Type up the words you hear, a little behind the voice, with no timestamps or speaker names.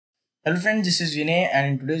Hello friends, this is Vinay and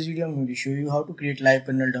in today's video I'm going to show you how to create live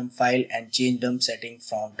kernel dump file and change dump setting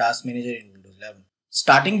from task manager in Windows 11.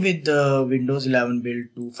 Starting with the Windows 11 build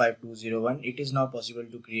 25201, it is now possible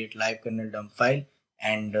to create live kernel dump file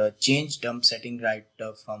and change dump setting right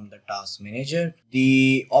from the task manager.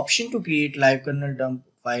 The option to create live kernel dump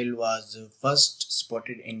file was first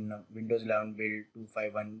spotted in Windows 11 build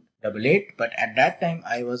 25188, but at that time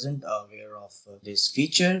I wasn't aware of this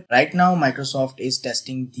feature. Right now Microsoft is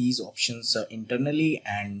testing these options internally,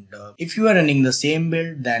 and if you are running the same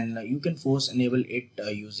build, then you can force enable it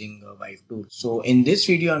using vivetool. So in this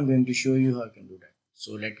video I'm going to show you how you can do that.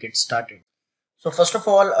 So let's get started. So first of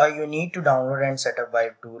all, you need to download and set up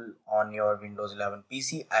vivetool on your Windows 11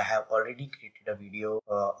 PC. I have already created a video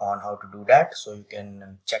on how to do that, so you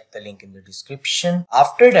can check the link in the description.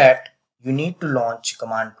 After that, you need to launch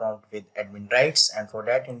command prompt with admin rights, and for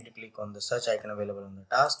that you need to click on the search icon available on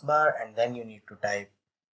the taskbar, and then you need to type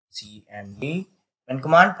cmd. When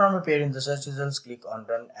command prompt appears in the search results, click on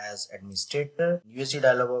run as administrator. USC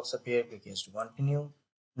dialog box appear, click yes to continue.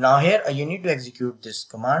 Now here you need to execute this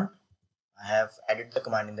command. I have added the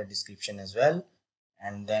command in the description as well,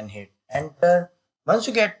 and then hit enter. Once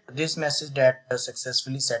you get this message that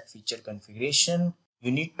successfully set feature configuration, you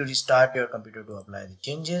need to restart your computer to apply the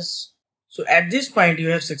changes. So at this point, you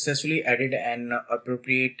have successfully added an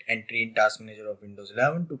appropriate entry in Task Manager of Windows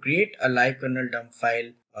 11 to create a live kernel dump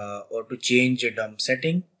file or to change a dump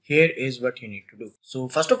setting. Here is what you need to do. So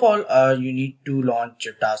first of all, you need to launch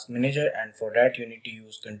a Task Manager, and for that you need to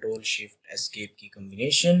use Control Shift Escape key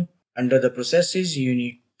combination. Under the processes, you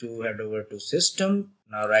need to head over to System.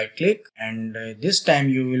 Now right click, and this time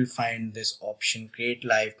you will find this option create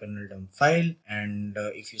live kernel dump file, and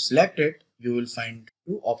if you select it, you will find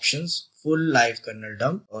two options: full live kernel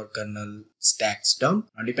dump or kernel stacks dump.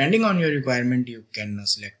 Now depending on your requirement, you can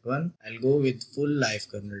select one. I'll go with full live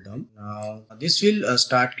kernel dump. Now this will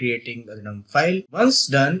start creating the dump file. Once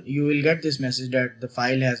done, you will get this message that the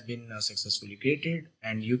file has been successfully created,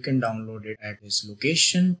 and you can download it at this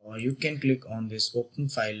location, or you can click on this open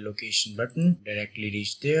file location button, directly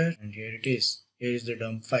reach there, and here it is. Here is the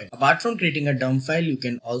dump file. Apart from creating a dump file, you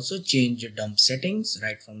can also change your dump settings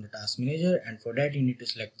right from the task manager, and for that you need to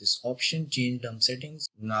select this option change dump settings.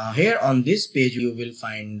 Now here on this page you will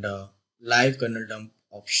find live kernel dump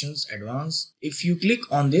options advanced. If you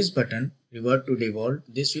click on this button revert to default,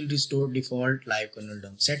 this will restore default live kernel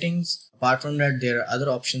dump settings. Apart from that, there are other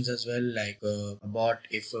options as well, like abort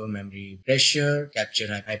if memory pressure, capture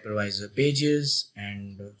hypervisor pages,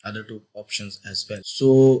 and other two options as well.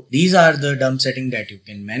 So these are the dump setting that you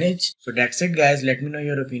can manage. So that's it guys. Let me know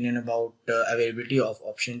your opinion about availability of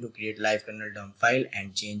option to create live kernel dump file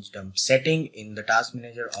and change dump setting in the task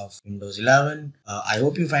manager of Windows 11. I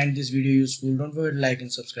hope you find this video useful. Don't forget to like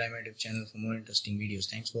and subscribe my YouTube channel for more interesting videos.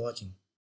 Thanks for watching.